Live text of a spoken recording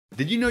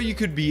Did you know you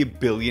could be a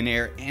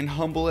billionaire and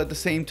humble at the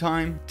same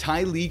time?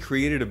 Ty Lee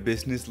created a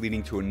business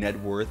leading to a net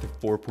worth of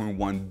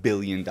 $4.1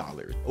 billion,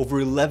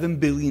 over $11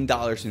 billion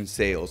in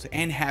sales,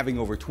 and having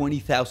over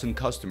 20,000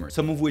 customers,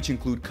 some of which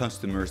include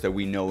customers that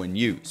we know and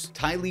use.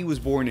 Ty Lee was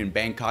born in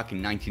Bangkok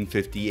in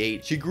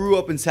 1958. She grew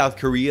up in South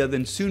Korea,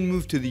 then soon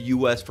moved to the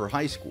US for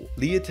high school.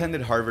 Lee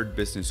attended Harvard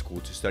Business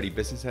School to study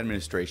business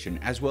administration,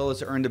 as well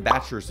as earned a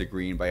bachelor's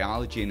degree in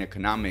biology and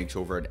economics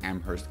over at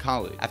Amherst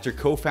College. After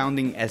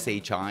co-founding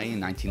SHI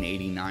in 1989,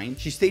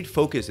 she stayed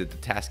focused at the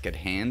task at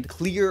hand,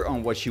 clear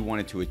on what she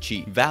wanted to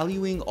achieve.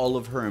 Valuing all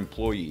of her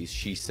employees,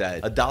 she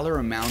said, "A dollar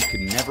amount could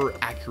never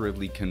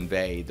accurately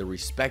convey the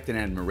respect and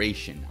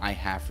admiration I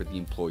have for the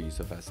employees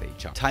of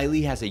SHI." Ty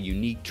Lee has a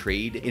unique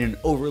trait in an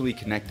overly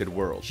connected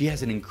world. She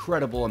has an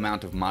incredible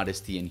amount of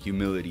modesty and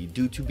humility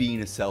due to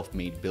being a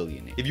self-made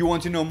billionaire. If you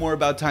want to know more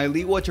about Ty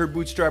Lee, watch her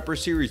Bootstrapper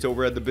series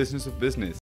over at The Business of Business.